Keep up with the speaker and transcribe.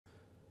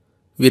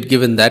We are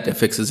given that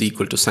fx is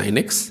equal to sin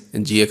x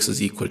and gx is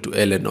equal to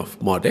ln of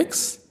mod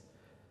x.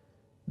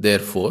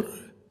 Therefore,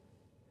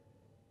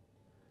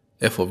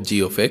 f of g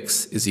of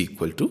x is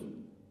equal to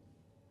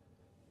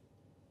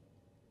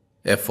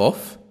f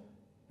of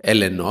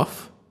ln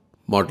of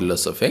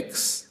modulus of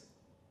x,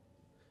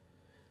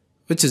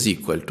 which is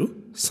equal to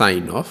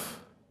sine of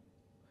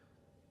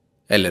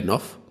ln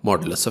of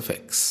modulus of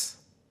x.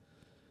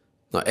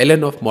 Now,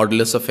 ln of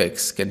modulus of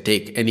x can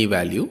take any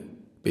value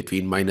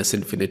between minus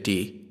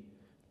infinity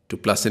to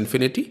plus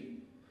infinity,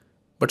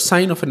 but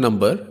sine of a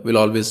number will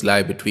always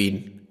lie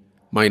between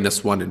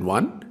minus 1 and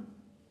 1.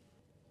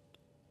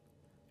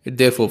 It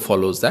therefore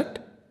follows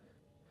that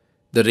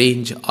the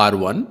range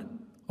R1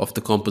 of the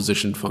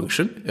composition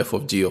function f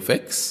of g of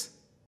x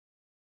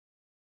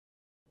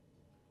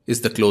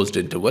is the closed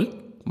interval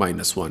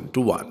minus 1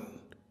 to 1.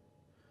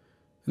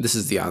 And this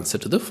is the answer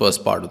to the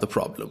first part of the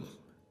problem.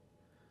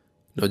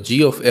 Now,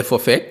 g of f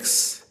of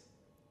x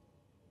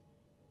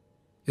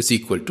is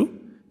equal to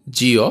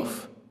g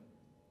of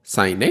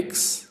sin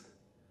x,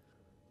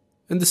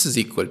 and this is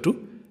equal to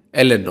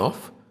ln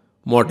of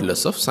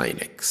modulus of sin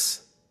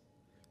x.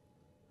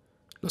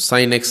 Now,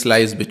 sin x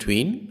lies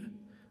between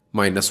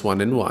minus 1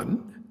 and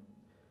 1.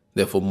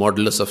 Therefore,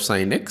 modulus of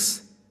sin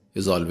x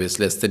is always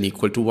less than or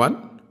equal to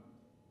 1.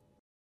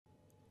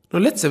 Now,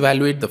 let's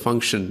evaluate the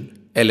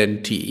function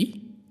ln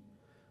t.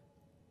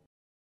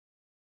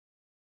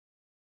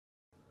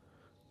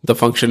 The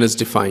function is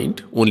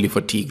defined only for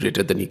t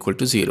greater than or equal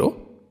to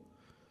 0.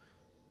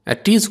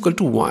 At t is equal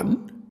to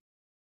 1,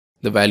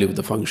 the value of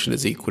the function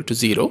is equal to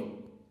 0.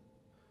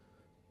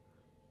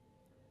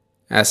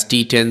 As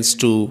t tends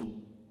to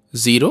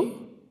 0,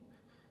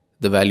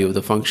 the value of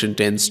the function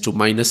tends to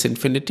minus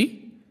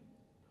infinity.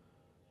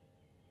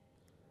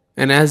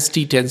 And as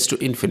t tends to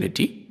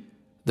infinity,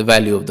 the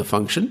value of the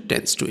function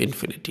tends to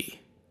infinity.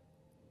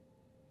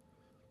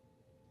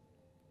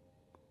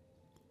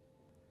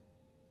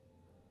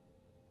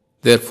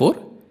 Therefore,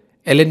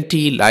 ln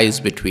t lies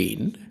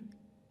between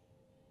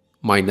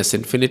minus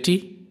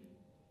infinity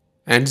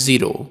and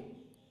 0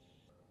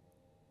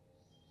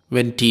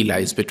 when t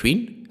lies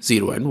between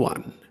 0 and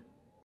 1.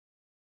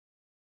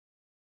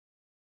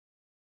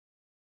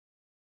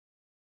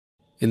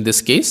 In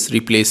this case,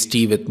 replace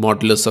t with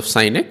modulus of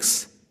sin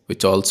x,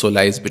 which also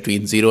lies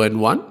between 0 and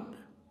 1.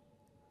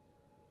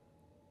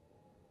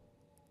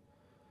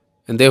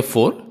 And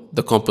therefore,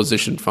 the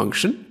composition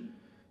function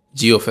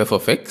g of f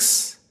of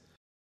x,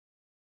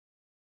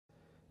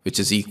 which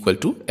is equal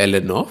to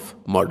ln of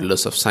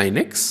modulus of sin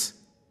x,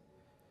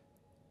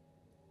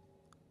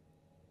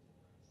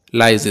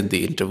 lies in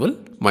the interval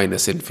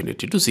minus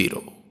infinity to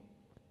 0.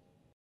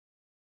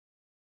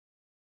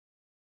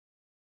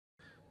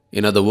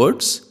 In other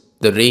words,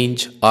 the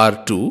range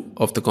R2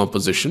 of the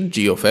composition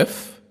g of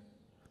f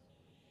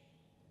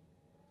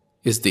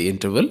is the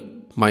interval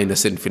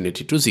minus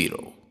infinity to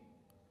 0.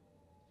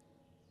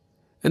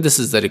 And this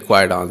is the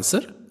required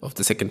answer of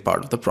the second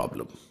part of the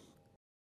problem.